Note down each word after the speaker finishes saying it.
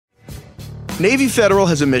Navy Federal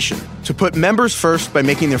has a mission to put members first by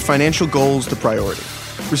making their financial goals the priority.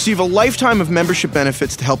 Receive a lifetime of membership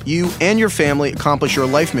benefits to help you and your family accomplish your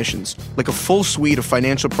life missions, like a full suite of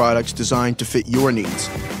financial products designed to fit your needs,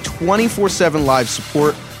 24/7 live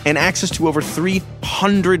support, and access to over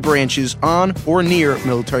 300 branches on or near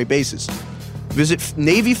military bases. Visit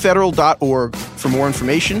NavyFederal.org for more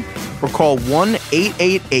information or call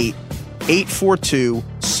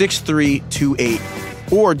 1-888-842-6328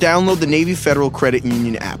 or download the Navy Federal Credit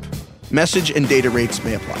Union app. Message and data rates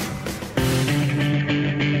may apply.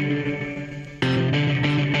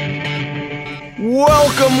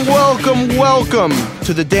 Welcome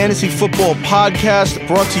to the Dantasy Football Podcast,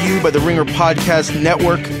 brought to you by the Ringer Podcast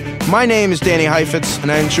Network. My name is Danny Heifetz,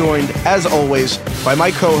 and I am joined, as always, by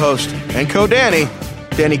my co-host and co-Danny,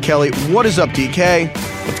 Danny Kelly. What is up, DK?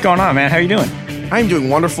 What's going on, man? How are you doing? I'm doing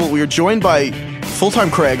wonderful. We are joined by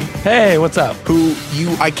full-time Craig. Hey, what's up?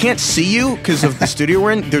 I can't see you because of the studio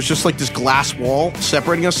we're in. There's just like this glass wall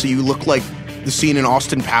separating us, so you look like the scene in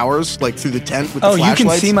Austin Powers, like through the tent with the flashlights. You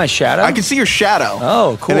can see my shadow? I can see your shadow.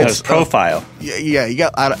 Oh, cool. And it's profile. Yeah, you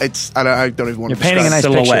got, I don't even want You're to painting a nice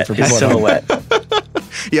silhouette. picture for people. Silhouette.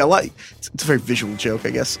 Yeah, it's a very visual joke,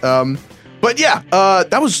 I guess. But yeah,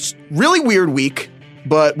 that was really weird week,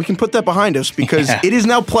 but we can put that behind us because it is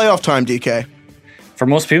now playoff time, DK. For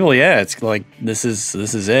most people, yeah, it's like this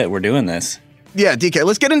is it. We're doing this. Yeah, DK,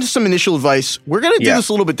 let's get into some initial advice. We're going to do this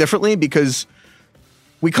a little bit differently because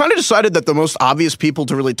we kind of decided that the most obvious people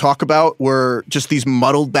to really talk about were just these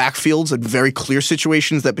muddled backfields and very clear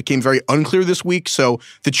situations that became very unclear this week. So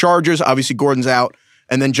the Chargers, obviously Gordon's out,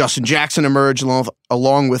 and then Justin Jackson emerged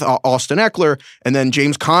along with Austin Eckler, and then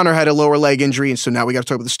James Conner had a lower leg injury, and so now we got to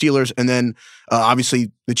talk about the Steelers, and then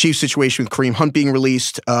obviously the Chiefs situation with Kareem Hunt being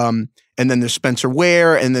released, and then there's Spencer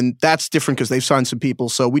Ware, and then that's different because they've signed some people.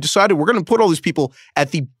 So we decided we're going to put all these people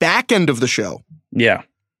at the back end of the show. Yeah.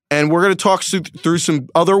 And we're going to talk through some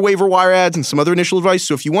other waiver wire ads and some other initial advice.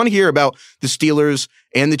 So if you want to hear about the Steelers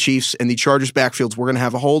and the Chiefs and the Chargers backfields, we're going to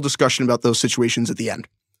have a whole discussion about those situations at the end.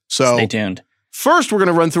 So stay tuned. First, we're going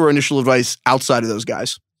to run through our initial advice outside of those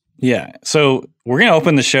guys. Yeah. So we're going to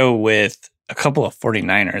open the show with a couple of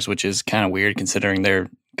 49ers, which is kind of weird considering they're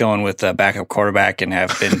going with a backup quarterback and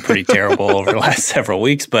have been pretty terrible over the last several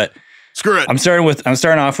weeks. But screw it. I'm starting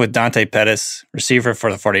off with Dante Pettis, receiver for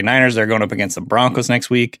the 49ers. They're going up against the Broncos next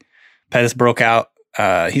week. Pettis broke out.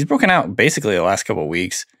 He's broken out basically the last couple of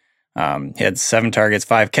weeks. He had 7 targets,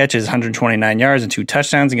 5 catches, 129 yards, and 2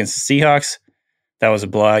 touchdowns against the Seahawks. That was a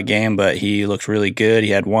blowout game, but he looked really good.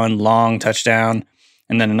 He had 1 long touchdown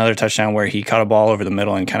and then another touchdown where he caught a ball over the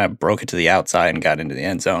middle and kind of broke it to the outside and got into the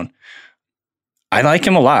end zone. I like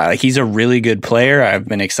him a lot. Like, he's a really good player. I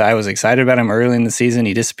was excited about him early in the season.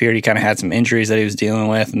 He disappeared. He kind of had some injuries that he was dealing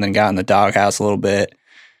with and then got in the doghouse a little bit.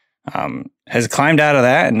 Has climbed out of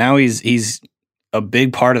that, and now he's a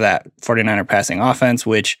big part of that 49er passing offense,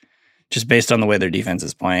 which, just based on the way their defense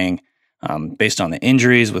is playing, based on the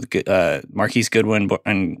injuries with Marquise Goodwin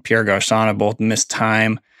and Pierre Garçon have both missed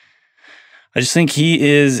time. I just think he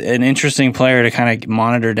is an interesting player to kind of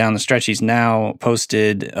monitor down the stretch. He's now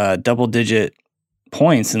posted double-digit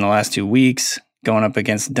points in the last 2 weeks, going up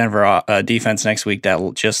against the Denver defense next week that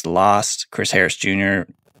just lost Chris Harris Jr.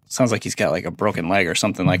 Sounds like he's got like a broken leg or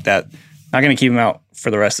something like that. Not going to keep him out for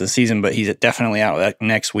the rest of the season, but he's definitely out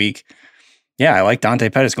next week. Yeah, I like Dante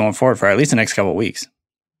Pettis going forward for at least the next couple of weeks.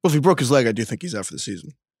 Well, if he broke his leg, I do think he's out for the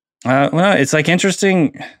season. Well, it's like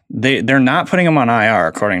interesting. They're not putting him on IR,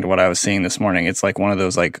 according to what I was seeing this morning. It's like one of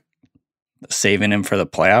those like saving him for the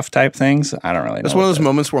playoff type things. I don't really know. It's one of those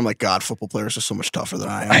moments where I'm like, God, football players are so much tougher than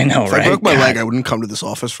I am. I know, if right? I broke my leg, I wouldn't come to this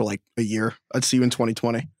office for like a year. I'd see you in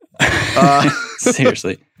 2020.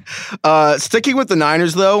 Seriously. Sticking with the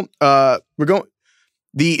Niners, though, we're going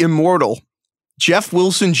the immortal Jeff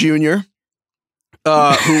Wilson Jr.,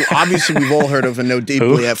 who obviously we've all heard of and know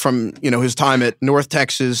deeply from his time at North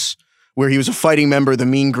Texas, where he was a fighting member of the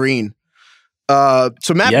Mean Green.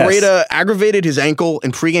 So Matt Breida aggravated his ankle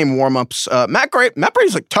in pregame warmups. Matt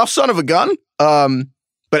Breida's like tough son of a gun.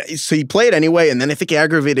 But so he played anyway, and then I think he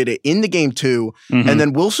aggravated it in the game too. Mm-hmm. And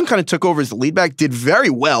then Wilson kind of took over as the lead back, did very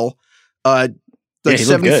well.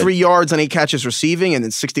 73 yards on 8 catches receiving, and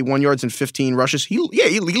then 61 yards and 15 rushes. He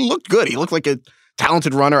looked good. He looked like a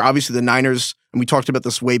talented runner. Obviously, the Niners, and we talked about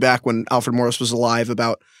this way back when Alfred Morris was alive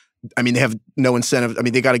about, they have no incentive.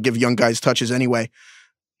 They got to give young guys touches anyway.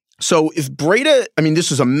 So if Breida,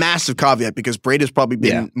 this is a massive caveat because Breida's probably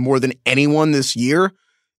been more than anyone this year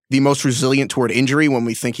the most resilient toward injury. When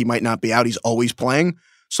we think he might not be out, he's always playing.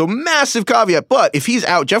 So massive caveat. But if he's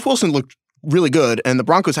out, Jeff Wilson looked really good, and the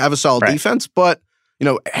Broncos have a solid defense. But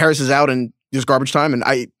Harris is out, and there's garbage time, and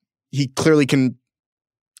he clearly can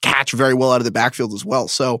catch very well out of the backfield as well.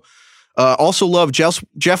 So also love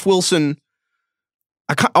Jeff Wilson.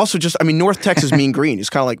 North Texas Mean Green. He's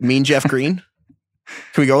kind of like Mean Jeff Green.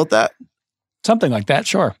 Can we go with that? Something like that,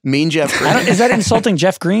 sure. Mean Jeff Green. Is that insulting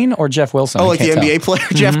Jeff Green or Jeff Wilson? Oh, like the NBA player,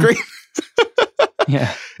 Jeff Green?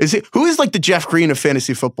 Yeah. Who is like the Jeff Green of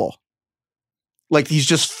fantasy football? Like he's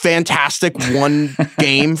just fantastic one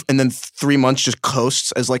game and then 3 months just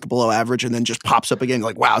coasts as like below average and then just pops up again.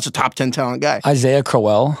 Like, wow, it's a top 10 talent guy. Isaiah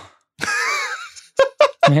Crowell.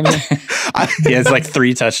 Maybe. He has like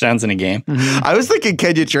 3 touchdowns in a game. Mm-hmm. I was thinking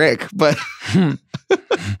Kenya Drake, but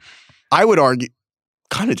I would argue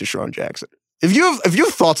kind of Deshaun Jackson. If you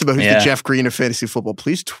have thoughts about who's the Jeff Green of fantasy football,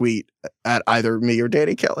 please tweet at either me or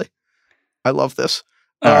Danny Kelly. I love this.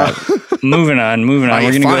 All right. Moving on. We're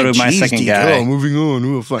going to go to my second guy. Oh, moving on.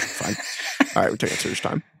 Oh, fine. All right, we're taking serious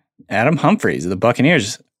time. Adam Humphries of the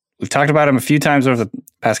Buccaneers. We've talked about him a few times over the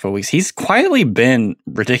past couple weeks. He's quietly been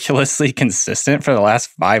ridiculously consistent for the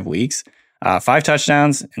last 5 weeks. 5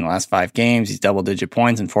 touchdowns in the last 5 games. He's double-digit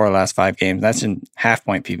points in 4 of the last 5 games. That's in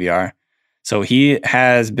half-point PPR. So he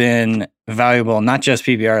has been valuable, not just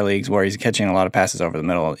PPR leagues where he's catching a lot of passes over the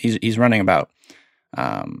middle. He's running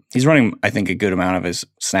I think, a good amount of his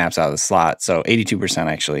snaps out of the slot. So 82%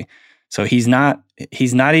 actually. So he's not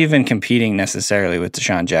even competing necessarily with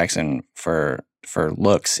Deshaun Jackson for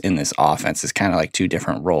looks in this offense. It's kind of like 2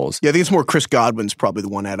 different roles. Yeah, I think it's more Chris Godwin's probably the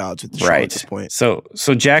one at odds with Deshaun at this point. So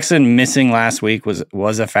Jackson missing last week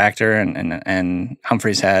was a factor, and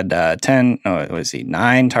Humphries had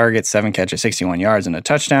 9 targets, 7 catches, 61 yards, and a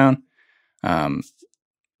touchdown.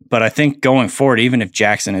 But I think going forward, even if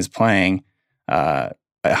Jackson is playing,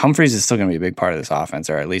 Humphries is still going to be a big part of this offense,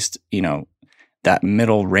 or at least, that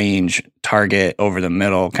middle range target over the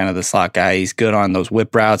middle, kind of the slot guy. He's good on those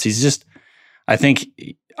whip routes. He's just,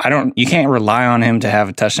 you can't rely on him to have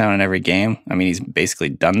a touchdown in every game. I mean, he's basically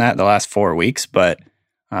done that the last 4 weeks, but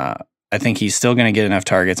I think he's still going to get enough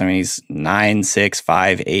targets. I mean, he's 9, 6,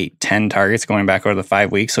 5, 8, 10 targets going back over the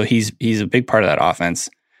 5 weeks. So he's a big part of that offense.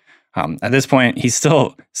 At this point, he's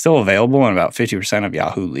still available in about 50% of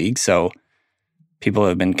Yahoo leagues. So people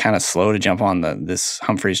have been kind of slow to jump on this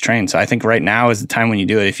Humphries train. So I think right now is the time when you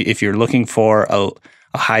do it. If you're looking for a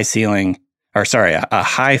high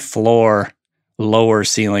floor, lower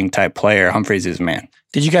ceiling type player, Humphries is man.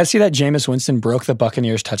 Did you guys see that Jameis Winston broke the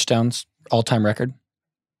Buccaneers touchdowns all-time record?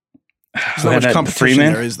 There's not much competition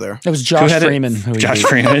Freeman? there, is there? It was Josh Freeman. Josh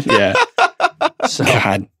Freeman, yeah.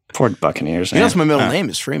 God, poor Buccaneers. You know, my middle name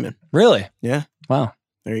is Freeman. Really? Yeah. Wow.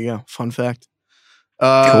 There you go. Fun fact.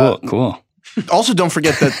 Cool. Also, don't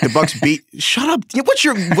forget that the Bucks beat. Shut up. What's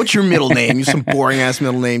your middle name? You some boring ass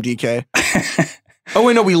middle name, DK. Oh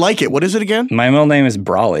wait, no, we like it. What is it again? My middle name is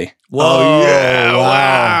Brawley. Whoa! Oh, yeah!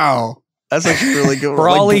 Wow. That's actually really good.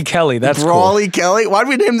 Brawley Kelly. That's Brawley cool. Kelly. Why did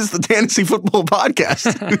we name this the Dantasy Football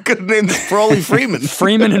Podcast? We could have named this Brawley Freeman.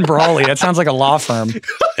 Freeman and Brawley. That sounds like a law firm.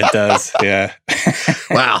 It does. Yeah.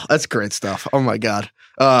 Wow, that's great stuff. Oh my god.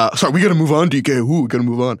 Sorry, we got to move on, DK. Ooh, we got to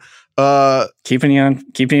move on. Keeping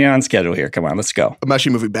you on schedule here. Come on, let's go. I'm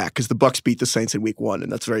actually moving back because the Bucks beat the Saints in Week 1, and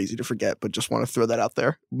that's very easy to forget. But just want to throw that out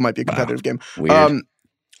there. Might be a competitive game. Weird.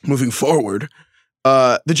 Moving forward,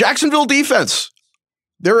 the Jacksonville defense.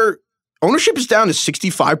 Their ownership is down to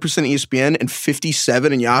 65% ESPN and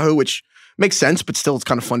 57% in Yahoo, which makes sense. But still, it's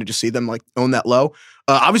kind of funny to see them like own that low.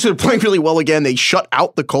 Obviously, they're playing really well again. They shut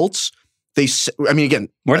out the Colts. Again,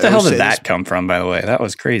 where the hell did that come from, by the way? That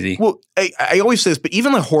was crazy. Well, I always say this, but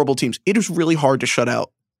even like horrible teams, it is really hard to shut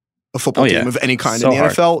out a football team of any kind in the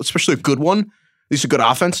NFL, especially a good one. At least a good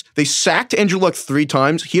offense. They sacked Andrew Luck 3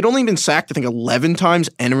 times. He had only been sacked, I think, 11 times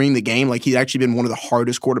entering the game. Like, he'd actually been one of the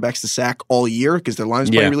hardest quarterbacks to sack all year because their line's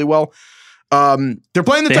playing really well. They're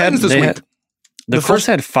playing the Titans this week. The Colts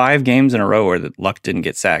had 5 games in a row where the Luck didn't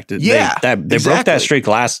get sacked. They broke that streak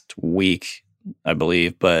last week, I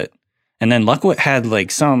believe, and then Luck had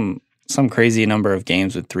like some crazy number of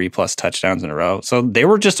games with 3+ touchdowns in a row. So they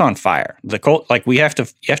were just on fire. The Colts, like you have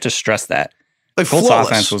to stress that. The Colts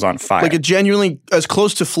offense was on fire. Like, a genuinely as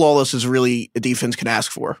close to flawless as really a defense can ask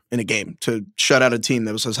for in a game to shut out a team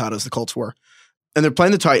that was as hot as the Colts were. And they're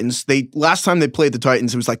playing the Titans. Last time they played the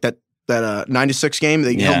Titans, it was like that 9-6 game.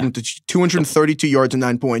 They held them to 232 yards and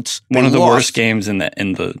 9 points. One of the worst games in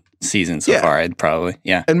the season so far, I'd probably.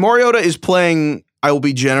 Yeah. And Mariota is playing, I will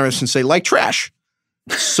be generous and say, like trash.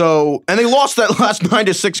 So, and they lost that last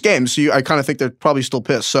 9-6 game. So I kind of think they're probably still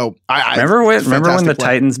pissed. So remember when the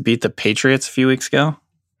Titans beat the Patriots a few weeks ago?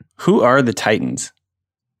 Who are the Titans?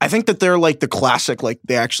 I think that they're like the classic, like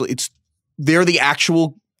they're the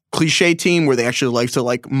actual cliche team where they actually like to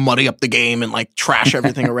like muddy up the game and like trash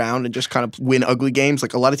everything around and just kind of win ugly games.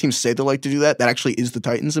 Like a lot of teams say they like to do that. That actually is the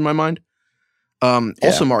Titans in my mind.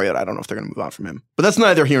 Also Mariota, I don't know if they're going to move on from him, but that's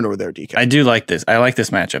neither here nor there, DK. I do like this. I like this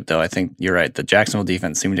matchup though. I think you're right. The Jacksonville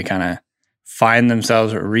defense seemed to kind of find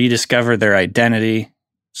themselves, rediscover their identity,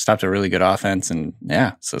 stopped a really good offense. And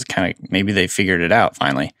so it's kind of, maybe they figured it out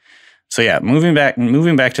finally. So moving back to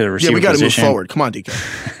the receiver position. Yeah, we got to move forward. Come on,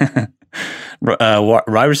 DK.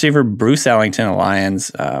 Wide receiver Bruce Ellington of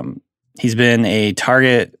Lions. He's been a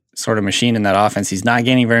target sort of machine in that offense. He's not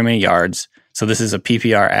gaining very many yards. So this is a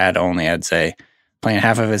PPR ad only, I'd say. Playing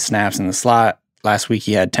half of his snaps in the slot. Last week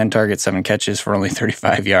he had 10 targets, 7 catches for only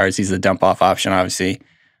 35 yards. He's the dump off option, obviously.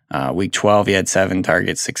 Week 12, he had 7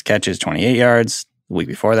 targets, 6 catches, 28 yards. The week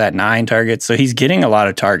before that, 9 targets. So he's getting a lot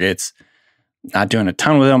of targets. Not doing a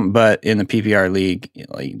ton with them, but in the PPR league,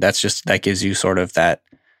 like that gives you sort of that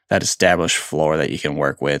established floor that you can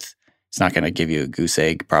work with. It's not going to give you a goose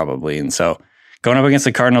egg probably. And so going up against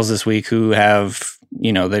the Cardinals this week, who have,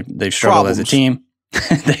 they've struggled as a team.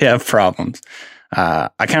 They have problems. I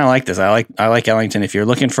kind of like this. I like Ellington. If you're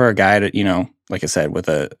looking for a guy to, like I said, with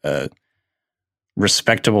a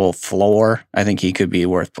respectable floor, I think he could be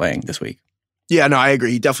worth playing this week. Yeah, no, I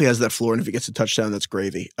agree. He definitely has that floor, and if he gets a touchdown, that's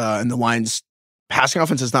gravy. And the Lions' passing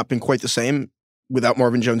offense has not been quite the same without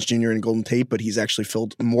Marvin Jones Jr. and Golden Tate, but he's actually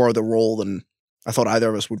filled more of the role than I thought either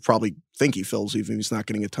of us would probably think he fills, even if he's not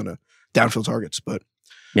getting a ton of downfield targets. But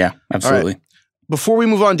yeah, absolutely. Right. Before we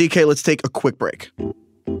move on, DK, let's take a quick break.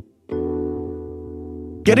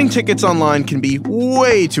 Getting tickets online can be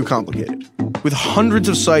way too complicated. With hundreds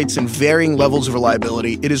of sites and varying levels of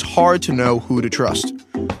reliability, it is hard to know who to trust.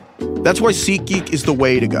 That's why SeatGeek is the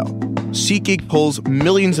way to go. SeatGeek pulls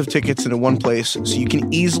millions of tickets into one place so you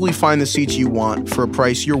can easily find the seats you want for a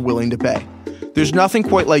price you're willing to pay. There's nothing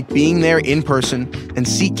quite like being there in person, and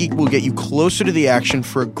SeatGeek will get you closer to the action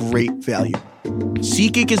for a great value.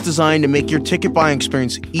 SeatGeek is designed to make your ticket buying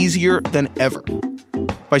experience easier than ever.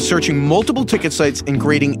 By searching multiple ticket sites and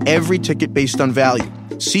grading every ticket based on value,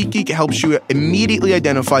 SeatGeek helps you immediately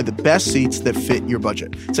identify the best seats that fit your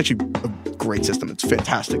budget. It's actually a great system. It's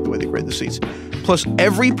fantastic the way they grade the seats. Plus,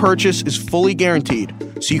 every purchase is fully guaranteed,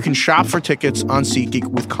 so you can shop for tickets on SeatGeek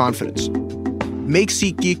with confidence. Make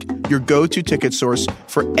SeatGeek your go-to ticket source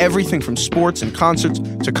for everything from sports and concerts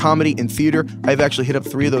to comedy and theater. I've actually hit up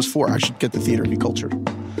 3 of those 4. I should get the theater and be cultured.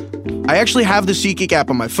 I actually have the SeatGeek app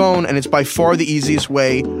on my phone, and it's by far the easiest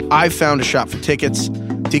way I've found to shop for tickets.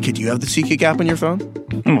 DK, do you have the SeatGeek app on your phone?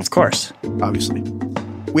 Of course. Obviously.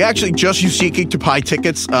 We actually just use SeatGeek to buy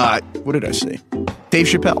tickets. What did I say? Dave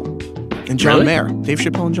Chappelle and John Mayer. Dave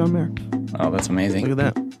Chappelle and John Mayer. Oh, that's amazing. Look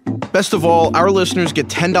at that. Best of all, our listeners get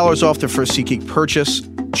 $10 off their first SeatGeek purchase.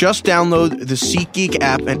 Just download the SeatGeek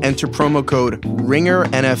app and enter promo code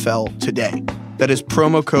RINGERNFL today. That is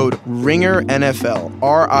promo code RINGERNFL,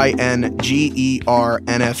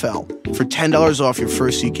 RINGERNFL, for $10 off your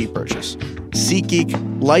first SeatGeek purchase.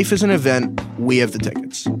 SeatGeek, life is an event. We have the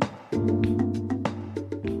tickets.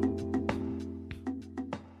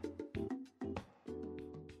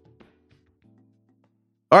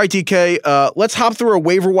 All right, DK, let's hop through a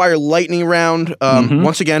waiver wire lightning round.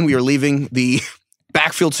 Once again, we are leaving the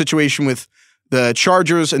backfield situation with the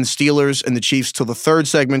Chargers and Steelers and the Chiefs till the third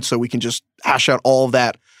segment, so we can just hash out all of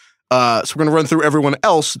that. So we're going to run through everyone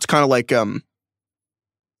else. It's kind of like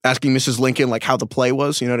asking Mrs. Lincoln like how the play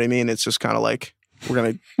was. You know what I mean? It's just kind of like we're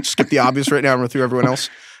going to skip the obvious right now and run through everyone else.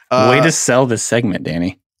 Way to sell this segment,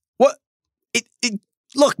 Danny. What?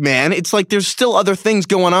 Look, man, it's like there's still other things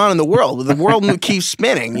going on in the world. The world keeps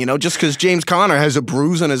spinning, just because James Conner has a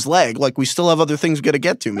bruise on his leg. Like, we still have other things we got to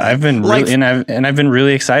get to, man. I've been I've been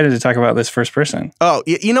really excited to talk about this first person. Oh,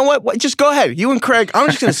 you know what? Just go ahead. You and Craig, I'm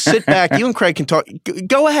just going to sit back. You and Craig can talk.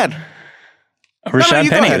 Go ahead. Rashad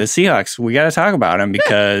Penny, the Seahawks. We got to talk about him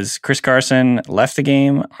because Chris Carson left the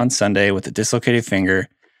game on Sunday with a dislocated finger.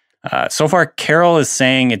 So far, Carroll is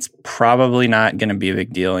saying it's probably not going to be a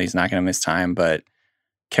big deal. He's not going to miss time, but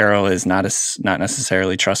Carroll is not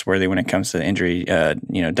necessarily trustworthy when it comes to injury,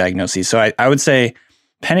 diagnoses. So I would say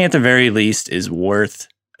Penny at the very least is worth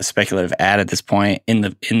a speculative ad at this point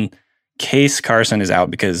in case Carson is out,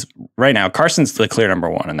 because right now Carson's the clear number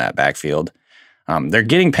 1 in that backfield. They're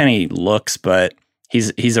getting Penny looks, but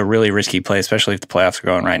he's a really risky play, especially if the playoffs are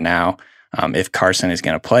going right now. If Carson is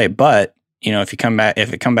going to play, but if it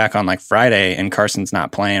come back on like Friday and Carson's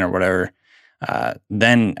not playing or whatever,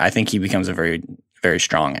 then I think he becomes a very, very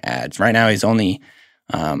strong ad. Right now, he's only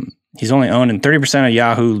owned in 30% of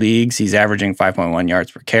Yahoo leagues. He's averaging 5.1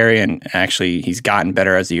 yards per carry, and actually he's gotten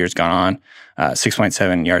better as the year's gone on.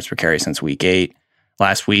 6.7 yards per carry since week 8.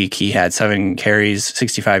 Last week, he had 7 carries,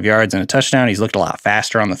 65 yards, and a touchdown. He's looked a lot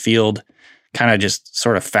faster on the field, kind of just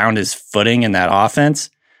sort of found his footing in that offense.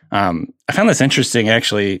 I found this interesting,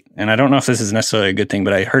 actually, and I don't know if this is necessarily a good thing,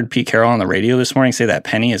 but I heard Pete Carroll on the radio this morning say that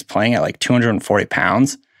Penny is playing at like 240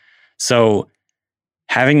 pounds. So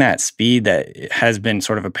having that speed that has been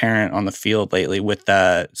sort of apparent on the field lately with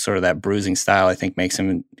sort of that bruising style, I think makes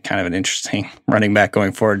him kind of an interesting running back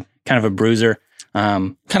going forward, kind of a bruiser.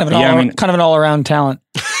 Kind of an all-around talent.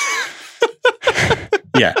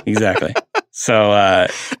 Yeah, exactly. So,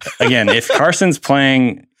 again, if Carson's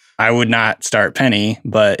playing, I would not start Penny.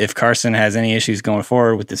 But if Carson has any issues going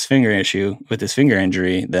forward with this finger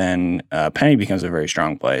injury, then Penny becomes a very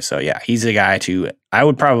strong play. So, yeah, he's a guy I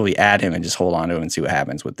would probably add him and just hold on to him and see what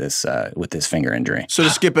happens with this finger injury. So to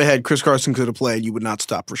skip ahead, Chris Carson could have played. You would not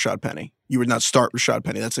stop Rashad Penny. You would not start Rashad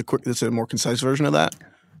Penny. That's a more concise version of that.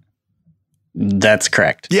 That's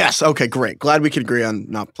correct. Yes. Okay, great. Glad we could agree on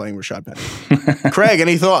not playing Rashad Penny. Craig,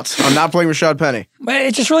 any thoughts on not playing Rashad Penny?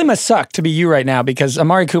 It just really must suck to be you right now because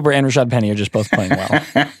Amari Cooper and Rashad Penny are just both playing well.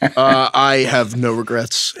 I have no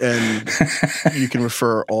regrets, and you can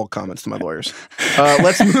refer all comments to my lawyers.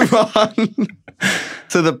 Let's move on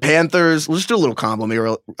to the Panthers. Let's do a little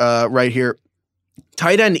compliment right here.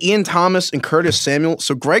 Tight end Ian Thomas and Curtis Samuel.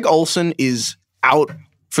 So Greg Olsen is out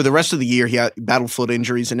for the rest of the year. He had battlefield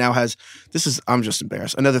injuries and now has, I'm just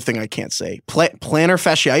embarrassed. Another thing I can't say. Plantar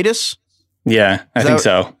fasciitis? Yeah, I think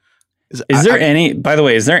so. Is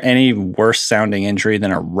there any worse sounding injury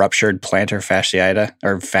than a ruptured plantar fasciitis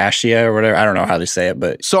or fascia or whatever? I don't know how to say it,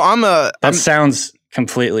 but that sounds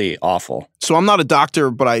completely awful. So I'm not a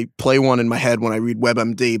doctor, but I play one in my head when I read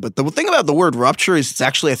WebMD. But the thing about the word rupture is it's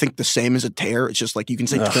actually, I think, the same as a tear. It's just like you can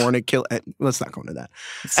say torn and kill. Let's not go into that.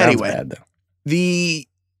 Anyway, bad, though. The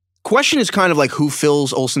question is kind of like who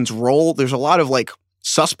fills Olsen's role. There's a lot of like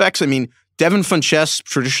suspects. I mean, Devin Funchess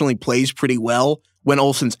traditionally plays pretty well when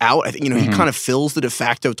Olsen's out. I think, he kind of fills the de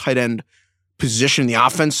facto tight end position in the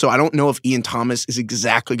offense. So I don't know if Ian Thomas is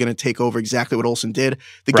exactly going to take over exactly what Olsen did.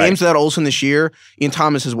 The games without Olsen this year, Ian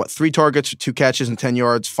Thomas has 3 targets for 2 catches and 10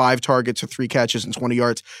 yards, 5 targets for 3 catches and 20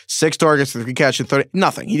 yards, 6 targets for 3 catches and 30.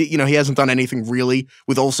 Nothing. He hasn't done anything really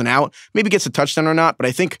with Olsen out. Maybe gets a touchdown or not, but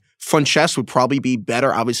I think Funchess would probably be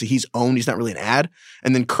better. Obviously, he's owned. He's not really an ad.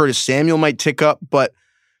 And then Curtis Samuel might tick up, but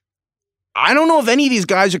I don't know if any of these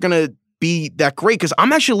guys are going to be that great because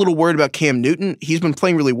I'm actually a little worried about Cam Newton. He's been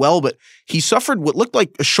playing really well, but he suffered what looked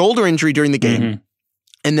like a shoulder injury during the game.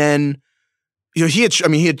 And then, he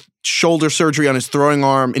had shoulder surgery on his throwing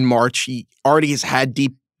arm in March. He already has had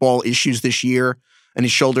deep ball issues this year, and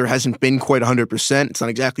his shoulder hasn't been quite 100%. It's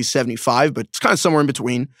not exactly 75, but it's kind of somewhere in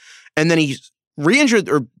between. And then he's re-injured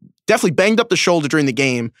or definitely banged up the shoulder during the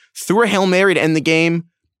game, threw a Hail Mary to end the game,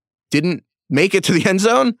 didn't make it to the end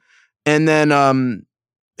zone, and then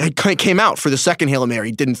it came out for the second Hail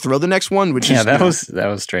Mary, didn't throw the next one, which is... that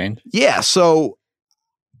was strange. Yeah, so,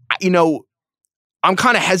 I'm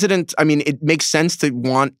kind of hesitant. I mean, it makes sense to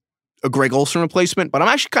want a Greg Olsen replacement, but I'm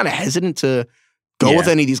actually kind of hesitant to go with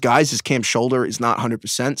any of these guys. His Cam's shoulder is not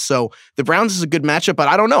 100%. So the Browns is a good matchup, but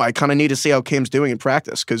I don't know. I kind of need to see how Cam's doing in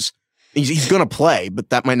practice because he's going to play, but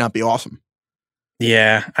that might not be awesome.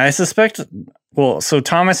 Yeah, I suspect... Well, so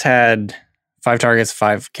Thomas had 5 targets,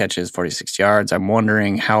 5 catches, 46 yards. I'm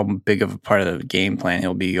wondering how big of a part of the game plan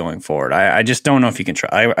he'll be going forward. I just don't know if you can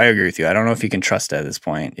trust. I agree with you. I don't know if you can trust at this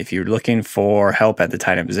point. If you're looking for help at the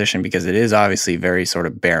tight end position, because it is obviously very sort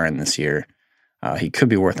of barren this year, he could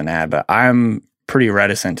be worth an ad, but I'm pretty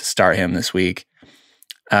reticent to start him this week.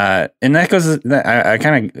 And that goes, I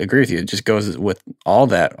kind of agree with you. It just goes with all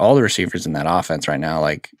the receivers in that offense right now.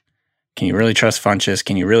 Like, can you really trust Funchess?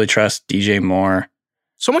 Can you really trust DJ Moore?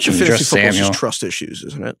 So much of fantasy football is just trust issues,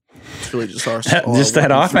 isn't it? It's really just our just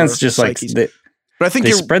that offense, just like but I think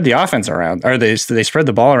they spread the offense around, or they spread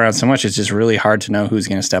the ball around so much. It's just really hard to know who's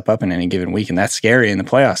going to step up in any given week, and that's scary in the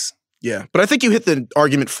playoffs. Yeah, but I think you hit the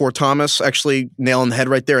argument for Thomas, actually nail on the head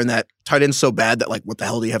right there. And that tight end's so bad that like, what the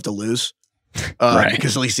hell do you have to lose? Right.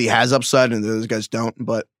 Because at least he has upside, and those guys don't.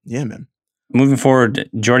 But yeah, man. Moving forward,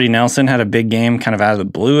 Jordy Nelson had a big game kind of out of the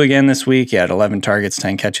blue again this week. He had 11 targets,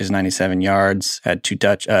 10 catches, 97 yards, had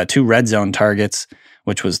 2 red zone targets,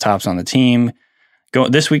 which was tops on the team.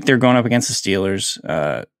 This week, they're going up against the Steelers.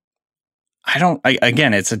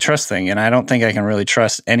 Again, it's a trust thing, and I don't think I can really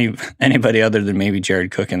trust anybody other than maybe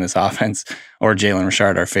Jared Cook in this offense or Jalen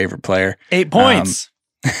Richard, our favorite player. 8 points.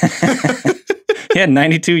 He had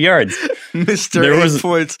 92 yards. Mr. 8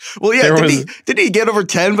 points. Well, yeah, did he get over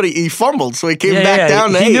 10, but he fumbled, so he came back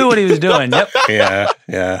down to 8. He knew what he was doing. Yep.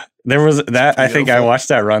 Yeah. There was that. I think I watched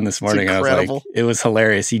that run this morning. And I was like, it was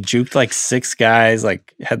hilarious. He juked like 6 guys,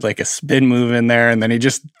 like had like a spin move in there, and then he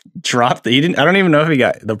just dropped. I don't even know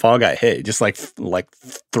if the ball got hit. He just like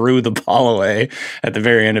threw the ball away at the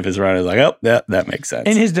very end of his run. I was like, oh, that makes sense.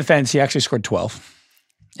 In his defense, he actually scored 12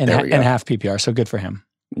 in half PPR. So good for him.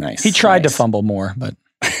 Nice. He tried to fumble more, but.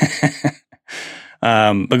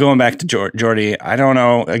 But going back to Jordy, I don't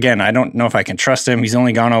know. Again, I don't know if I can trust him. He's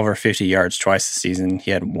only gone over 50 yards twice this season.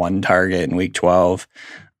 He had 1 target in week 12.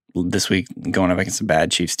 This week, going up against a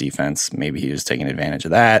bad Chiefs defense, maybe he was taking advantage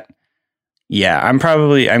of that. Yeah,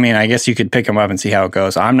 I guess you could pick him up and see how it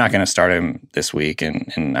goes. I'm not going to start him this week,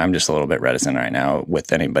 and I'm just a little bit reticent right now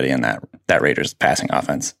with anybody in that Raiders passing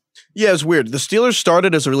offense. Yeah, it's weird. The Steelers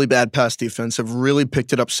started as a really bad pass defense, have really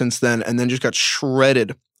picked it up since then, and then just got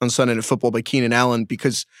shredded on Sunday Night Football by Keenan Allen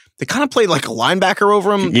because they kind of played like a linebacker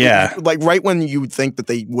over him. Yeah. Like right when you would think that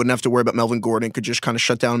they wouldn't have to worry about Melvin Gordon, could just kind of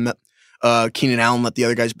shut down Keenan Allen, let the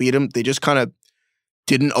other guys beat him. They just kind of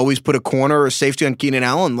didn't always put a corner or safety on Keenan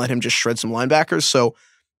Allen, let him just shred some linebackers. So,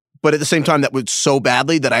 but at the same time, that was so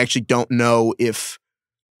badly that I actually don't know if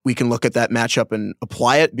we can look at that matchup and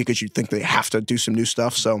apply it because you'd think they have to do some new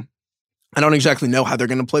stuff. So I don't exactly know how they're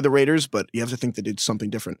going to play the Raiders, but you have to think they did something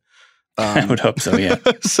different. I would hope so, yeah.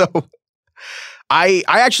 So I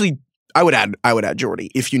would add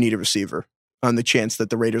Jordy if you need a receiver on the chance that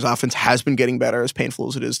the Raiders offense has been getting better, as painful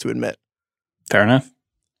as it is to admit. Fair enough.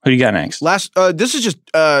 Who do you got next? This is just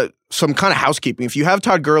some kind of housekeeping. If you have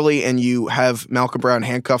Todd Gurley and you have Malcolm Brown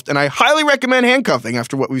handcuffed, and I highly recommend handcuffing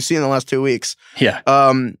after what we've seen in the last 2 weeks. Yeah.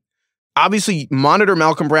 Obviously, monitor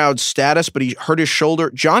Malcolm Brown's status, but he hurt his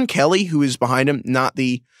shoulder. John Kelly, who is behind him, not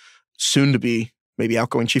the soon-to-be maybe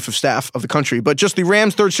outgoing chief of staff of the country, but just the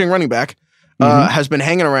Rams' third-string running back, has been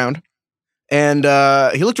hanging around, and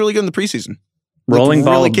he looked really good in the preseason. Rolling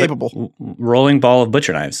ball, really capable. Rolling ball of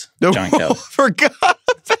butcher knives. John Kelly. Forgot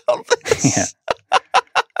about this. Yeah.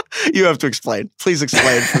 You have to explain. Please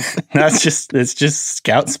explain. It's just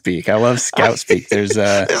scout speak. I love scout speak. There's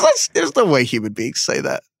no way human beings say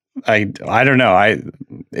that. I don't know.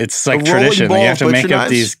 It's like tradition. You have to make up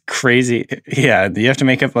these crazy. Yeah, you have to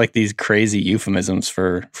make up like these crazy euphemisms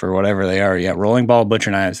for whatever they are. Yeah, rolling ball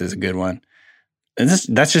butcher knives is a good one. And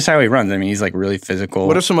that's just how he runs. I mean, he's like really physical.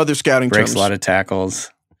 What are some other scouting breaks terms? A lot of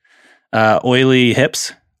tackles. Oily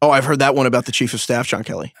hips. Oh, I've heard that one about the chief of staff, John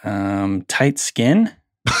Kelly. Tight skin,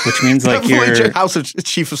 which means like you're House of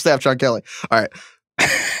Chief of Staff, John Kelly. All right.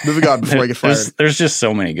 Moving on before I get fired. There's just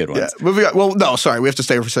so many good ones. Yeah, moving on. Well, no, sorry. We have to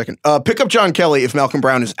stay here for a second. Pick up John Kelly if Malcolm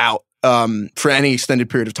Brown is out for any extended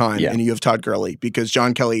period of time, and you have Todd Gurley, because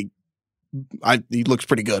John Kelly, he looks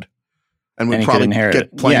pretty good. And would probably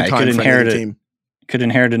get playing time for any team. Could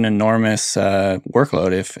inherit an enormous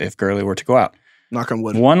workload if Gurley were to go out. Knock on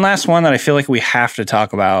wood. One last one that I feel like we have to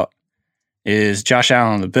talk about is Josh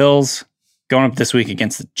Allen and the Bills going up this week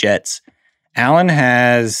against the Jets. Allen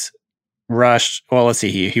has rushed, well, let's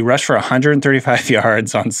see, he rushed for 135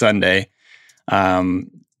 yards on Sunday.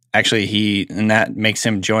 Actually, and that makes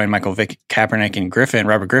him join Michael Vick, Kaepernick, and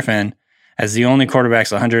Robert Griffin as the only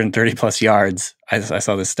quarterbacks 130 plus yards. I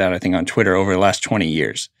saw this stat, I think, on Twitter over the last 20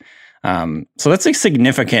 years. So that's a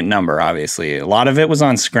significant number, obviously. A lot of it was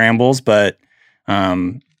on scrambles, but I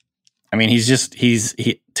mean,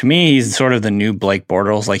 to me, he's sort of the new Blake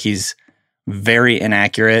Bortles. Like, he's very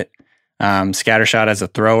inaccurate, scattershot as a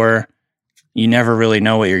thrower. You never really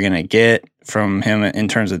know what you're going to get from him in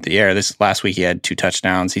terms of the air. This last week, he had 2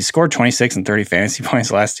 touchdowns. He scored 26 and 30 fantasy points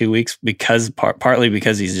the last 2 weeks partly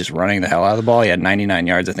because he's just running the hell out of the ball. He had 99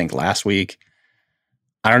 yards, I think, last week.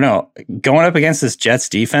 I don't know. Going up against this Jets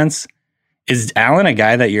defense, is Allen a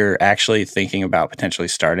guy that you're actually thinking about potentially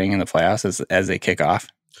starting in the playoffs as they kick off?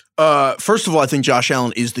 First of all, I think Josh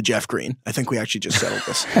Allen is the Jeff Green. I think we actually just settled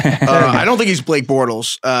this. I don't think he's Blake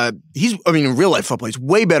Bortles. In real life football, he's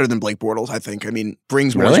way better than Blake Bortles, I think. I mean,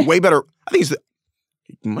 brings more. He's way better. I think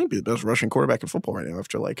he might be the best rushing quarterback in football right now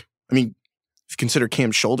if you consider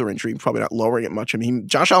Cam's shoulder injury, probably not lowering it much. I mean,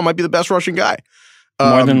 Josh Allen might be the best rushing guy.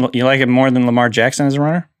 You like it more than Lamar Jackson as a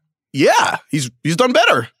runner? Yeah, he's done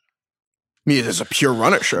better. I mean, as a pure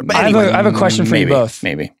runner, sure. But anyway, I have a question for you both.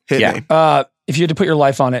 Maybe. Hit yeah. me. If you had to put your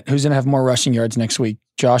life on it, who's going to have more rushing yards next week?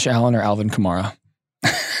 Josh Allen or Alvin Kamara?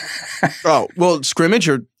 Oh, well, scrimmage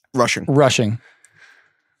or rushing? Rushing.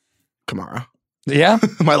 Kamara. Yeah?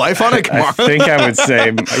 My life on it? Kamara. I think I would say,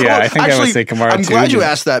 I would say Kamara I'm too. glad you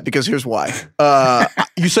asked that because here's why.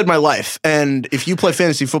 You said my life. And if you play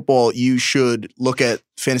fantasy football, you should look at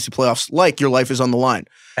fantasy playoffs like your life is on the line.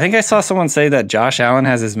 I think I saw someone say that Josh Allen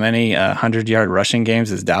has as many 100-yard rushing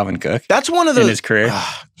games as Dalvin Cook. That's one of the in his career.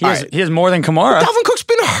 He has more than Kamara. Alvin Cook's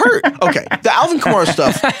been hurt. Okay, the Alvin Kamara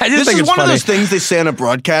stuff. This is one of those things they say on a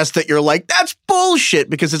broadcast that you're like, that's bullshit,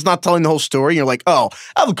 because it's not telling the whole story. You're like, oh,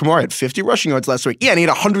 Alvin Kamara had 50 rushing yards last week. Yeah, and he had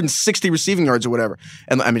 160 receiving yards or whatever.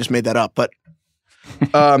 And I just made that up. But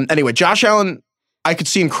anyway, Josh Allen, I could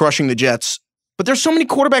see him crushing the Jets. But there's so many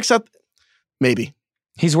quarterbacks out. Maybe.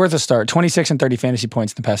 He's worth a start. 26 and 30 fantasy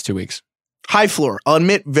points in the past 2 weeks. High floor. I'll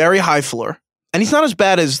admit, very high floor. And he's not as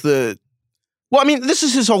bad as well, I mean, this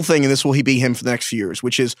is his whole thing, and this will be him for the next few years,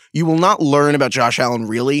 which is you will not learn about Josh Allen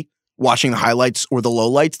really watching the highlights or the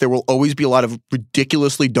lowlights. There will always be a lot of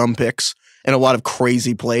ridiculously dumb picks and a lot of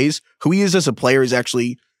crazy plays. Who he is as a player is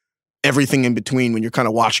actually everything in between when you're kind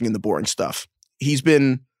of watching in the boring stuff. He's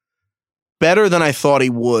been better than I thought he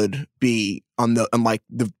would be on the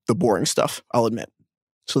boring stuff, I'll admit.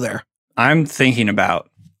 So there. I'm thinking about,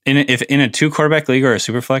 if in a 2-quarterback league or a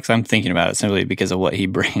super flex, I'm thinking about it simply because of what he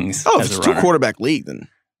brings. Oh, as if it's a a runner. 2-quarterback league, then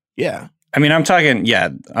yeah. I mean, I'm talking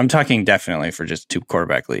definitely for just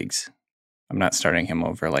 2-quarterback leagues. I'm not starting him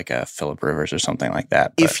over like a Phillip Rivers or something like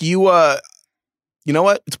that. But. If you, you know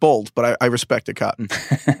what? It's bold, but I respect it, Cotton.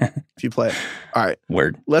 If you play it. All right.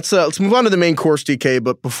 Word. Let's move on to the main course, DK,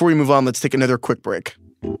 but before we move on, let's take another quick break.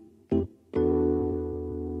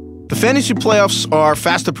 The fantasy playoffs are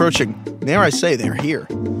fast approaching. Dare I say, they're here.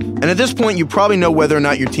 And at this point, you probably know whether or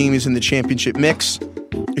not your team is in the championship mix.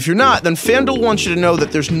 If you're not, then FanDuel wants you to know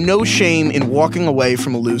that there's no shame in walking away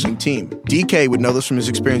from a losing team. DK would know this from his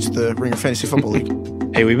experience at the Ringer Fantasy Football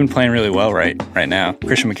League. Hey, we've been playing really well right now.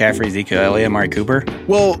 Christian McCaffrey, Ezekiel Elliott, Amari Cooper.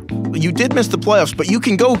 Well, you did miss the playoffs, but you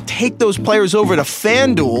can go take those players over to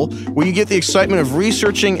FanDuel, where you get the excitement of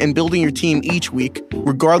researching and building your team each week,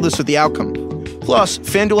 regardless of the outcome. Plus,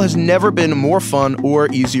 FanDuel has never been more fun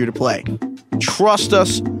or easier to play. Trust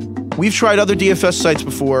us, we've tried other DFS sites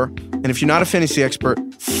before, and if you're not a fantasy expert,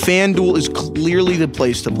 FanDuel is clearly the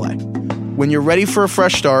place to play. When you're ready for a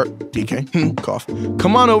fresh start, DK, cough,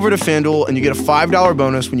 come on over to FanDuel and you get a $5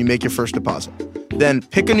 bonus when you make your first deposit. Then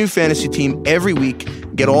pick a new fantasy team every week,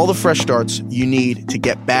 get all the fresh starts you need to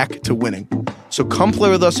get back to winning. So come play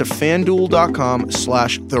with us at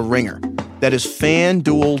FanDuel.com/TheRinger. That is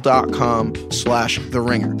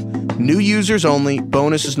FanDuel.com/TheRinger. New users only.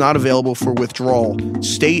 Bonus is not available for withdrawal.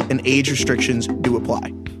 State and age restrictions do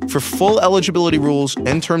apply. For full eligibility rules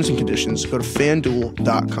and terms and conditions, go to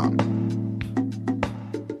FanDuel.com.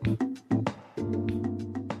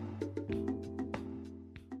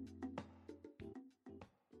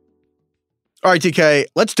 All right, DK,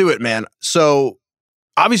 let's do it, man. So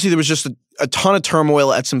obviously there was just a ton of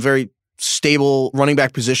turmoil at some very stable running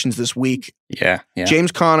back positions this week. Yeah.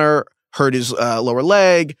 James Conner hurt his lower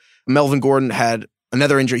leg. Melvin Gordon had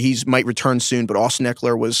another injury. He might return soon, but Austin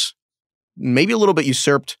Eckler was maybe a little bit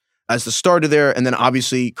usurped as the starter there. And then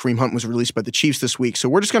obviously Kareem Hunt was released by the Chiefs this week. So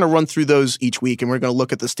we're just going to run through those each week, and we're going to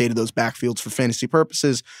look at the state of those backfields for fantasy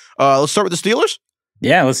purposes. Let's start with the Steelers.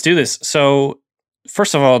 Yeah, let's do this. So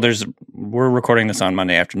first of all, we're recording this on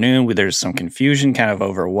Monday afternoon. There's some confusion kind of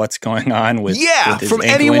over what's going on with his from ankle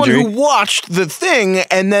anyone injury. who watched the thing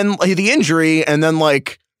and then the injury and then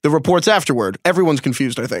like the reports afterward. Everyone's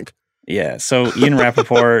confused, I think. Yeah. So Ian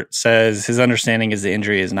Rappaport says his understanding is the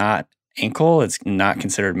injury is not ankle. It's not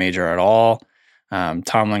considered major at all.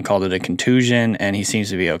 Tomlin called it a contusion, and he seems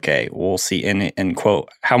to be okay. We'll see. And quote,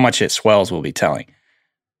 how much it swells will be telling.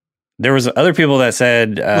 There was other people that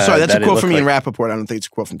said... sorry, that's that a quote from Ian Rappaport. I don't think it's a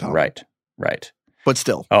quote from Tomlin. Right. But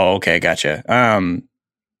still. Oh, okay, gotcha. And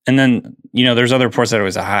then, there's other reports that it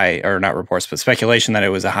was a high, or not reports, but speculation that it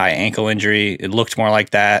was a high ankle injury. It looked more like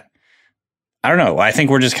that. I don't know. I think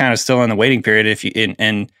we're just kind of still in the waiting period.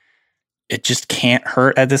 And it just can't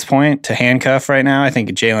hurt at this point to handcuff right now. I think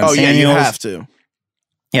Jalen Samuels... yeah, you have to.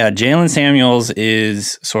 Yeah, Jalen Samuels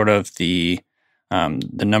is sort of the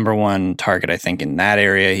number one target, I think, in that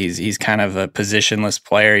area. He's kind of a positionless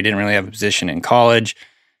player. He didn't really have a position in college.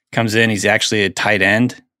 Comes in, he's actually a tight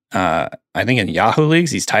end. I think in Yahoo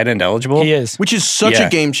leagues, he's tight end eligible. He is. Which is such a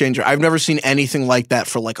game changer. I've never seen anything like that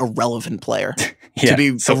for like a relevant player. Yeah. To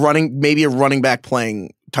be maybe a running back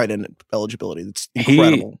playing tight end eligibility. That's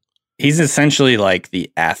incredible. He's essentially like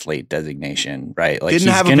the athlete designation, right? Like didn't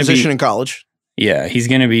have a position in college. Yeah, he's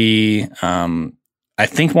going to be, I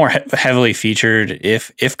think, more heavily featured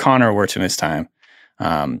if Connor were to miss time.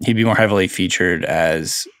 He'd be more heavily featured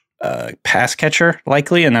as a pass catcher,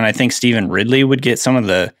 likely, and then I think Stephen Ridley would get some of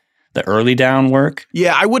the early down work.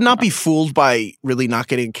 Yeah, I would not be fooled by Ridley not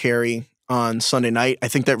getting a carry on Sunday night. I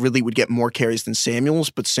think that Ridley would get more carries than Samuels,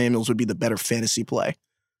 but Samuels would be the better fantasy play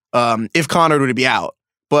if Connor were to be out.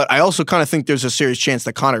 But I also kind of think there's a serious chance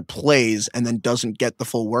that Connor plays and then doesn't get the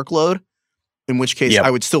full workload, in which case I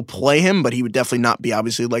would still play him, but he would definitely not be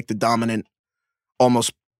obviously like the dominant,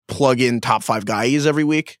 almost plug-in top 5 guy he is every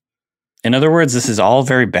week. In other words, this is all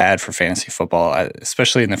very bad for fantasy football,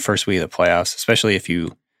 especially in the first week of the playoffs, especially if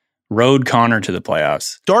you rode Connor to the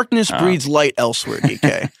playoffs. Darkness breeds light elsewhere,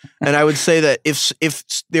 DK. And I would say that if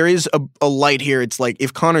there is a light here, it's like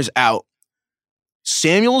if Connor's out,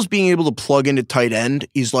 Samuels being able to plug into tight end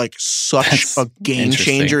is like such a game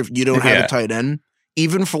changer if you don't have a tight end.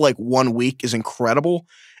 Even for like 1 week is incredible.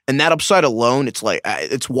 And that upside alone, it's like,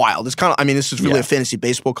 it's wild. It's kind of, I mean, this is really a fantasy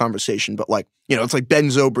baseball conversation, but like, it's like Ben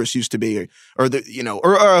Zobrist used to be, or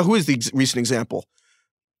who is the recent example?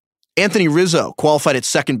 Anthony Rizzo qualified at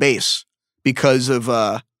second base because of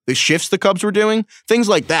the shifts the Cubs were doing, things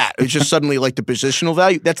like that. It's just suddenly like the positional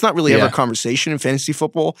value. That's not really ever a conversation in fantasy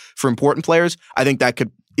football for important players. I think that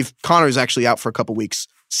could, if Connor is actually out for a couple weeks,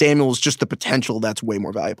 Samuel's just the potential that's way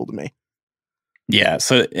more valuable to me. Yeah.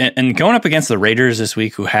 So, and going up against the Raiders this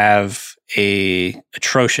week, who have a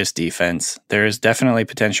atrocious defense, there is definitely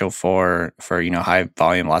potential for high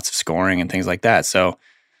volume, lots of scoring and things like that. So,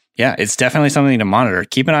 yeah, it's definitely something to monitor.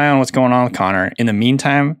 Keep an eye on what's going on with Connor. In the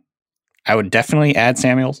meantime, I would definitely add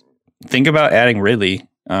Samuels. Think about adding Ridley.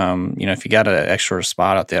 If you got an extra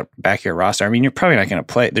spot out the back of your roster, I mean, you're probably not going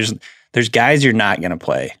to play. There's guys you're not going to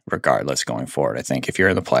play regardless going forward, I think, if you're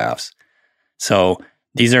in the playoffs. So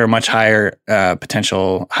these are much higher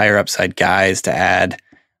potential, higher upside guys to add.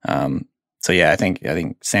 I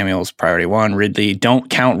think Samuel's priority 1. Ridley, don't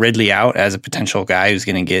count Ridley out as a potential guy who's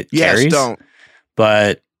going to get carries. Yes, don't.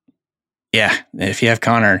 But yeah, if you have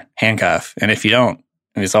Connor, handcuff. And if you don't,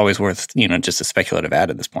 it's always worth, just a speculative add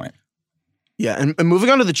at this point. Yeah, and moving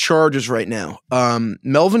on to the Chargers right now.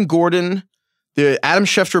 Melvin Gordon, Adam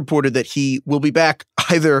Schefter reported that he will be back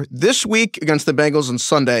either this week against the Bengals on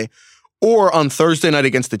Sunday or on Thursday night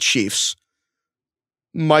against the Chiefs.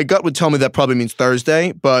 My gut would tell me that probably means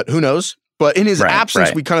Thursday, but who knows? But in his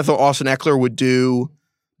absence, we kind of thought Austin Eckler would do,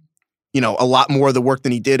 a lot more of the work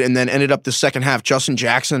than he did, and then ended up the second half. Justin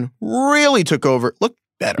Jackson really took over. Looked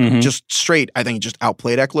better. Just straight, I think he just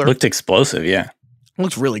outplayed Eckler. Looked explosive, yeah.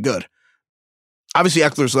 Looks really good. Obviously,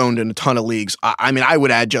 Eckler's owned in a ton of leagues. I mean, I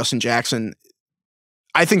would add Justin Jackson.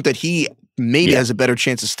 I think that he maybe has a better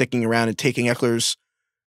chance of sticking around and taking Eckler's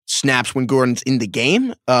snaps when Gordon's in the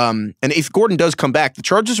game. And if Gordon does come back, the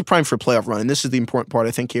Chargers are primed for a playoff run. And this is the important part,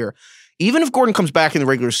 I think, here. Even if Gordon comes back in the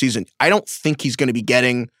regular season, I don't think he's going to be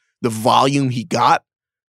getting the volume he got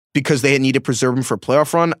because they need to preserve him for a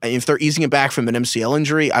playoff run. If they're easing it back from an MCL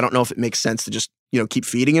injury, I don't know if it makes sense to just, keep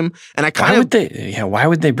feeding him. And why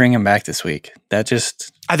would they bring him back this week? I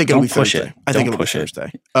think it'll be Thursday. I think it'll be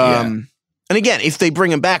Thursday. And again, if they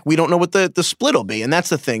bring him back, we don't know what the split will be. And that's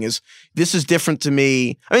the thing is, this is different to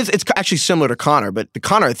me. I mean, it's actually similar to Connor, but the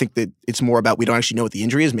Connor, I think that it's more about we don't actually know what the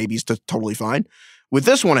injury is. Maybe he's totally fine. With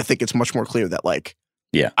this one, I think it's much more clear that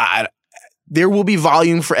there will be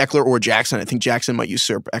volume for Eckler or Jackson. I think Jackson might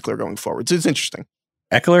usurp Eckler going forward. So it's interesting.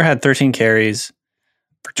 Eckler had 13 carries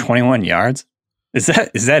for 21 yards. Is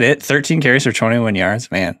that it? 13 carries for 21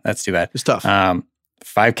 yards? Man, that's too bad. It's tough.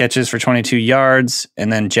 5 catches for 22 yards.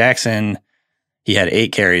 And then Jackson, he had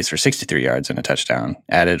 8 carries for 63 yards and a touchdown,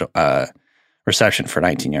 added reception for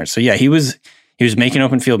 19 yards. So yeah, he was making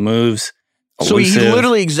open field moves. Elusive. So he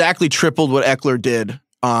literally exactly tripled what Eckler did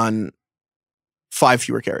on 5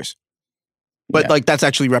 fewer carries. But that's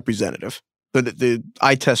actually representative. The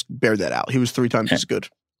eye test bared that out. He was 3 times as good.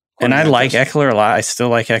 And I like Eckler a lot. I still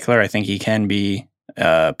like Eckler. I think he can be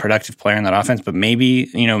a productive player in that offense. But maybe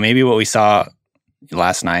what we saw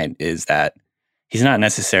last night is that he's not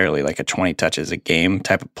necessarily like a 20 touches a game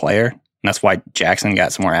type of player. And that's why Jackson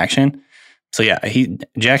got some more action. So yeah,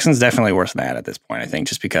 Jackson's definitely worse than that at this point, I think,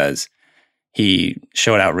 just because he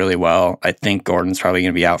showed out really well. I think Gordon's probably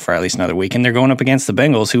going to be out for at least another week. And they're going up against the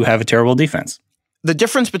Bengals, who have a terrible defense. The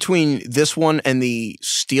difference between this one and the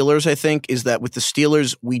Steelers, I think, is that with the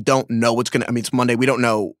Steelers, we don't know what's going to – I mean, it's Monday. We don't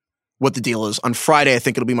know what the deal is. On Friday, I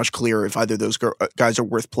think it'll be much clearer if either of those guys are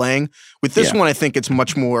worth playing. With this one, I think it's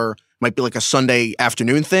much more – might be like a Sunday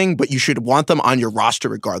afternoon thing, but you should want them on your roster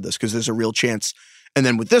regardless because there's a real chance. And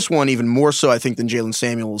then with this one, even more so, I think, than Jalen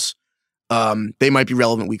Samuels, they might be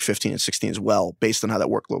relevant week 15 and 16 as well based on how that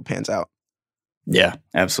workload pans out. Yeah,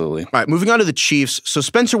 absolutely. All right, moving on to the Chiefs. So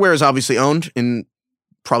Spencer Ware is obviously owned in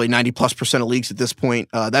probably 90+% of leagues at this point.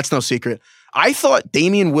 That's no secret. I thought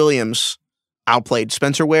Damian Williams outplayed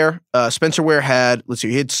Spencer Ware. Spencer Ware had,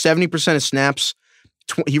 he had 70% of snaps.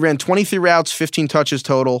 He ran 23 routes, 15 touches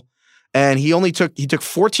total. And he took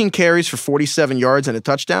 14 carries for 47 yards and a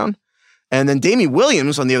touchdown. And then Damian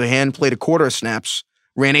Williams, on the other hand, played a quarter of snaps,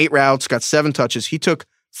 ran 8 routes, got 7 touches. He took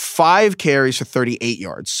 5 carries for 38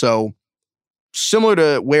 yards. So similar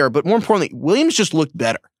to Ware, but more importantly, Williams just looked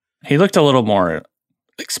better. He looked a little more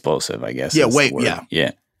explosive, I guess. Yeah,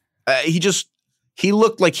 Yeah. He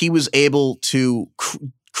looked like he was able to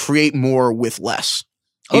create more with less.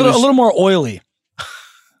 A little more oily.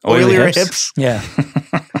 Oilier hips. Yeah.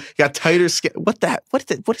 Got tighter skin. What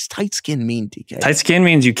does tight skin mean, DK? Tight skin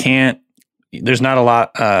means you can't, there's not a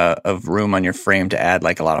lot of room on your frame to add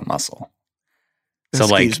like a lot of muscle. So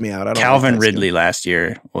like me out. I don't Calvin like Ridley last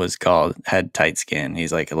year had tight skin.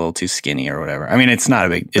 He's like a little too skinny or whatever. I mean, it's not a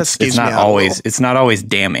big, it's not always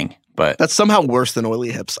damning, but that's somehow worse than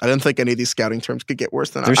oily hips. I didn't think any of these scouting terms could get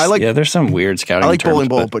worse than that. There's some weird scouting terms. I like bowling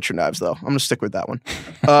ball of butcher knives though. I'm going to stick with that one.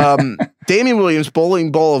 Damian Williams,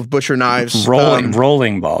 bowling ball of butcher knives.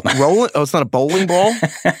 Rolling ball. Oh, it's not a bowling ball?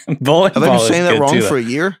 Bowling ball. Have I been saying that wrong for a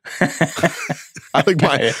year? I think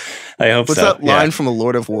I hope what's so. that line from The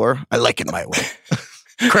Lord of War? I like it my way.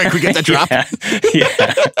 Craig, we get that drop?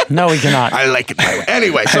 Yeah. No, we cannot. I like it my way.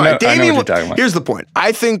 Anyway, sorry. I know what you're talking about. Here's the point.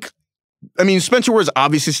 Spencer Ware is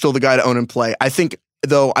obviously still the guy to own and play. I think,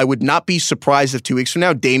 though, I would not be surprised if 2 weeks from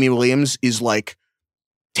now, Damian Williams is like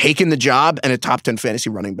taking the job and a top 10 fantasy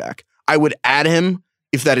running back. I would add him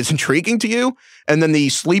if that is intriguing to you. And then the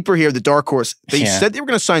sleeper here, the dark horse, they said they were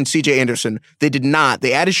going to sign CJ Anderson. They did not.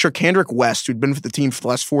 They added Sharkandrick West, who'd been with the team for the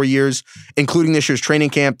last 4 years, including this year's training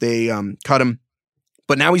camp. They cut him.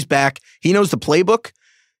 But now he's back. He knows the playbook.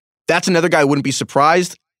 That's another guy I wouldn't be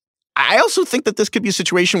surprised. I also think that this could be a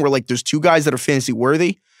situation where like there's 2 guys that are fantasy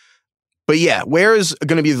worthy. But yeah, Ware is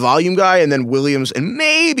going to be the volume guy, and then Williams and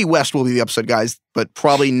maybe West will be the upside guys, but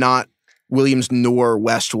probably not Williams nor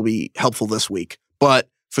West will be helpful this week. But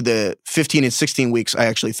for the 15 and 16 weeks, I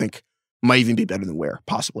actually think might even be better than Ware,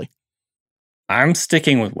 possibly. I'm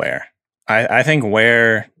sticking with Ware. I think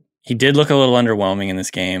Ware, he did look a little underwhelming in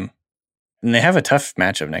this game. And they have a tough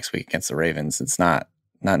matchup next week against the Ravens. It's not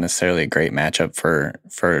necessarily a great matchup for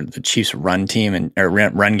the Chiefs' run team or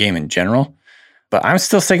run game in general. But I'm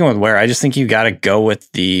still sticking with Ware. I just think you got to go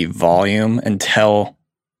with the volume until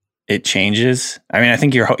it changes. I mean, I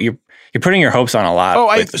think you're putting your hopes on a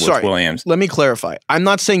lot with Williams. Let me clarify. I'm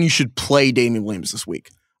not saying you should play Damian Williams this week.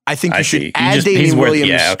 I think you should add Damian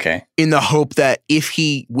Williams in the hope that if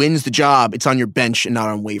he wins the job, it's on your bench and not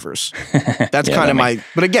on waivers. That's kind of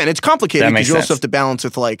but again, it's complicated because you also have to balance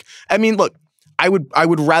with look, I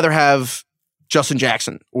would rather have Justin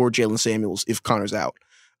Jackson or Jalen Samuels if Connor's out.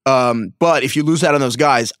 But if you lose out on those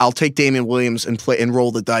guys, I'll take Damian Williams and play and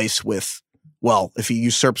roll the dice with, if he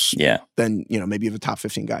usurps, then, maybe you have a top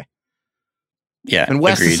 15 guy. Yeah. And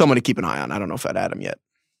West is someone to keep an eye on. I don't know if I'd add him yet.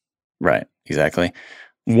 Right. Exactly.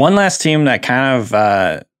 One last team that kind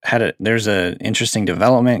of there's an interesting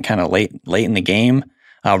development kind of late in the game.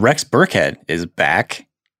 Rex Burkhead is back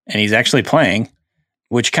and he's actually playing,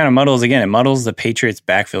 which kind of muddles the Patriots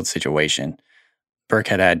backfield situation.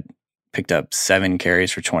 Burkhead had picked up 7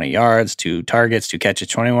 carries for 20 yards, 2 targets, 2 catches,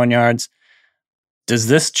 21 yards. Does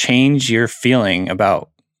this change your feeling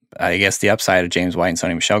about, I guess, the upside of James White and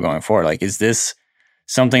Sony Michel going forward? Like, is this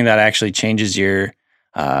something that actually changes your,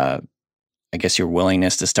 your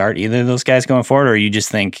willingness to start either of those guys going forward, or you just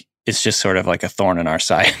think it's just sort of like a thorn in our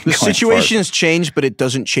side? The situation has changed, but it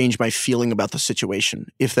doesn't change my feeling about the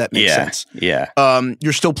situation, if that makes sense. Yeah.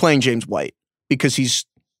 You're still playing James White because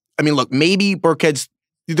maybe Burkhead's,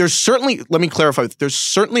 let me clarify, there's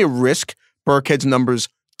certainly a risk Burkhead's numbers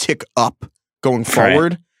tick up going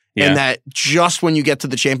forward. Right. Yeah. And that just when you get to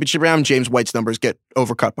the championship round, James White's numbers get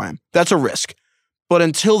overcut by him. That's a risk. But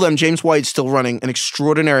until then, James White's still running an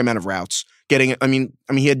extraordinary amount of routes.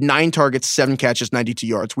 He had 9 targets, 7 catches, 92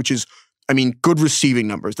 yards, which is, good receiving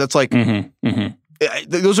numbers. That's like,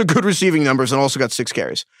 those are good receiving numbers, and also got 6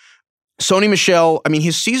 carries. Sony Michel,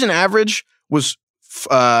 his season average was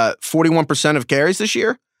 41% of carries this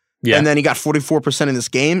year. Yeah. And then he got 44% in this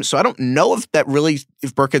game. So I don't know if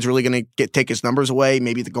Burkhead's really going to take his numbers away,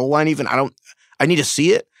 maybe the goal line even. I need to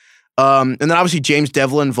see it. And then obviously James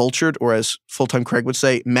Devlin vultured, or as full-time Craig would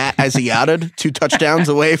say, Matt Asiata'd 2 touchdowns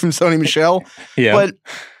away from Sony Michel. Yeah. But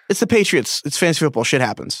it's the Patriots. It's fantasy football. Shit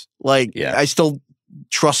happens. I still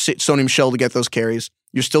trust Sony Michel to get those carries.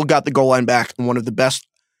 You still got the goal line back and one of the best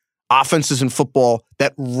offenses in football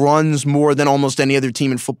that runs more than almost any other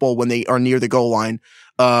team in football when they are near the goal line.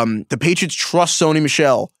 The Patriots trust Sony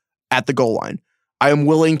Michel at the goal line. I am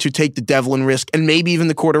willing to take the Devlin risk and maybe even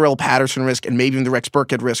the Cordarrelle Patterson risk and maybe even the Rex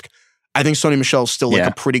Burkhead risk. I think Sony Michel is still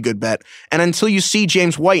a pretty good bet. And until you see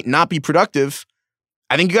James White not be productive,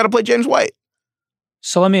 I think you got to play James White.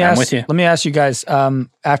 So let me I'm ask. with you. Let me ask you guys.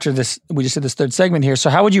 After this, we just did this third segment here. So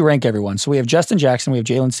how would you rank everyone? So we have Justin Jackson, we have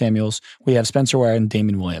Jalen Samuels, we have Spencer Ware, and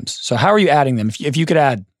Damian Williams. So how are you adding them? If you could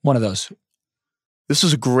add one of those, This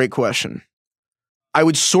is a great question. I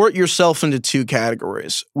would sort yourself into two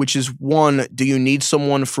categories, which is one, do you need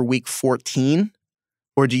someone for week 14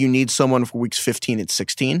 or do you need someone for weeks 15 and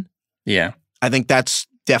 16? Yeah. I think that's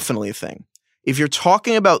definitely a thing. If you're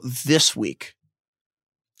talking about this week,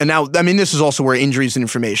 and now, I mean, this is also where injuries and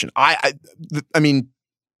information. I mean,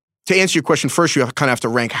 to answer your question first, you kind of have to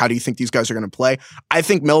rank how do you think these guys are going to play. I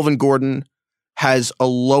think Melvin Gordon has a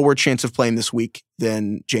lower chance of playing this week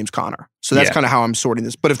than James Conner. So that's kind of how I'm sorting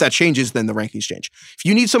this. But if that changes, then the rankings change. If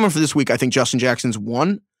you need someone for this week, I think Justin Jackson's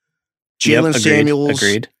 1. Jalen Samuels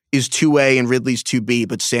is 2A and Ridley's 2B,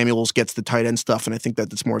 but Samuels gets the tight end stuff, and I think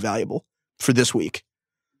that's more valuable for this week.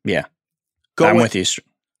 Yeah. I'm with you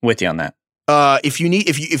on that.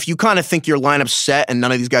 If you kind of think your lineup's set and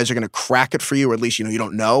none of these guys are going to crack it for you, or at least you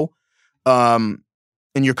don't know,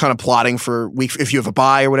 and you're kind of plotting for week, if you have a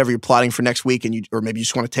bye or whatever, you're plotting for next week, or maybe you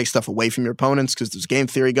just want to take stuff away from your opponents because there's game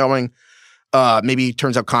theory going. Maybe it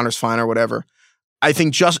turns out Connor's fine or whatever. I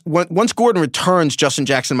think once Gordon returns, Justin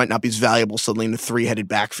Jackson might not be as valuable suddenly in the 3-headed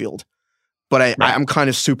backfield. But I'm kind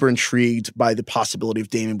of super intrigued by the possibility of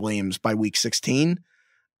Damian Williams by week 16.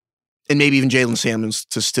 And maybe even Jalen Samuels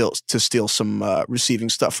to steal some receiving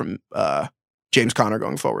stuff from James Conner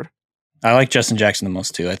going forward. I like Justin Jackson the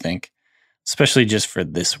most too, I think. Especially just for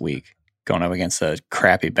this week, going up against a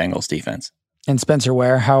crappy Bengals defense. And Spencer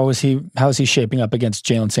Ware, how is he shaping up against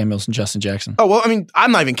Jalen Samuels and Justin Jackson? Oh, well, I mean,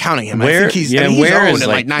 I'm not even counting him. I think he's owned in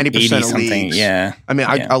like 90% of leagues. Yeah. I mean,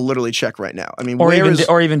 I'll literally check right now. I mean, or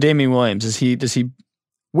even Damian Williams. Does he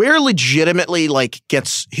Ware legitimately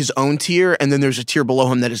gets his own tier, and then there's a tier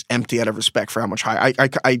below him that is empty out of respect for how much high.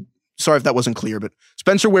 I sorry if that wasn't clear, but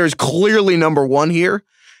Spencer Ware is clearly number 1 here,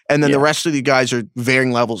 and then the rest of the guys are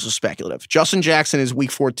varying levels of speculative. Justin Jackson is week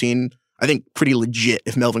 14, I think pretty legit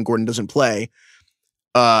if Melvin Gordon doesn't play.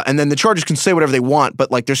 And then the Chargers can say whatever they want,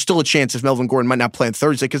 but there's still a chance if Melvin Gordon might not play on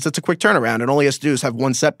Thursday because it's a quick turnaround, and all he has to do is have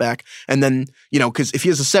one setback, and then because if he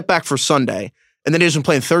has a setback for Sunday. And then he doesn't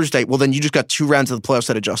play on Thursday, well, then you just got 2 rounds of the playoffs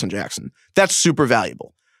out of Justin Jackson. That's super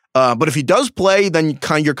valuable. But if he does play, then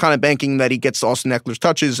you're kind of banking that he gets Austin Eckler's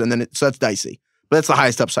touches, and then so that's dicey. But that's the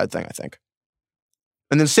highest upside thing, I think.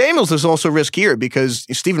 And then Samuels is also riskier because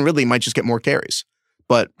Stephen Ridley might just get more carries.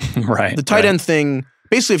 But the tight end thing,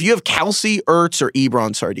 basically, if you have Kelsey, Ertz, or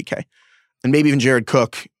Ebron, sorry, DK, and maybe even Jared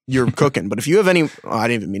Cook, you're cooking. But if you have any, I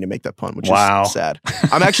didn't even mean to make that pun, which is sad.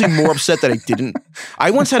 I'm actually more upset that I didn't.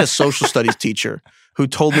 I once had a social studies teacher who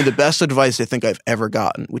told me the best advice I think I've ever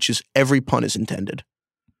gotten, which is every pun is intended.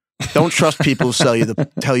 Don't trust people who tell you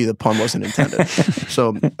the pun wasn't intended.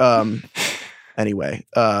 So anyway,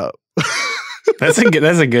 that's a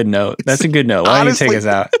good note. That's a good note. Why don't you take us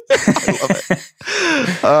out?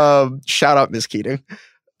 I love it. Shout out Miss Keating.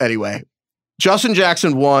 Anyway. Justin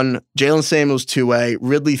Jackson 1, Jalen Samuels 2A,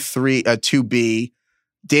 Ridley 2B,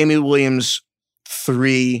 Damian Williams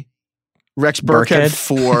 3, Rex Burkhead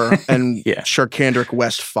 4, and Sharkandrick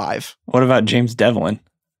West 5. What about James Devlin?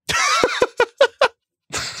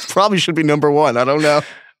 Probably should be number 1. I don't know.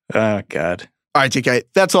 Oh, God. All right, TK,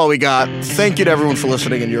 that's all we got. Thank you to everyone for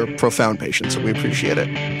listening and your profound patience. We appreciate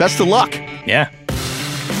it. Best of luck. Yeah.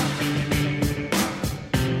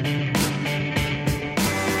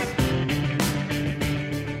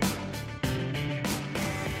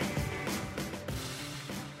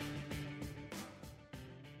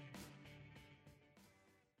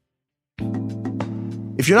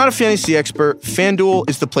 If you're not a fantasy expert, FanDuel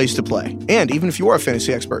is the place to play. And even if you are a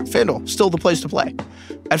fantasy expert, FanDuel is still the place to play.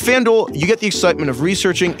 At FanDuel, you get the excitement of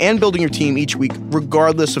researching and building your team each week,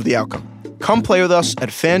 regardless of the outcome. Come play with us at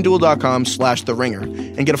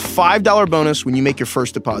FanDuel.com/TheRinger and get a $5 bonus when you make your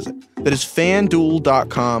first deposit. That is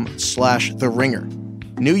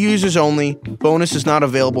FanDuel.com/TheRinger. New users only. Bonus is not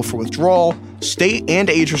available for withdrawal. State and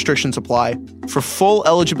age restrictions apply. For full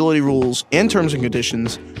eligibility rules and terms and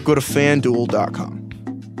conditions, go to FanDuel.com.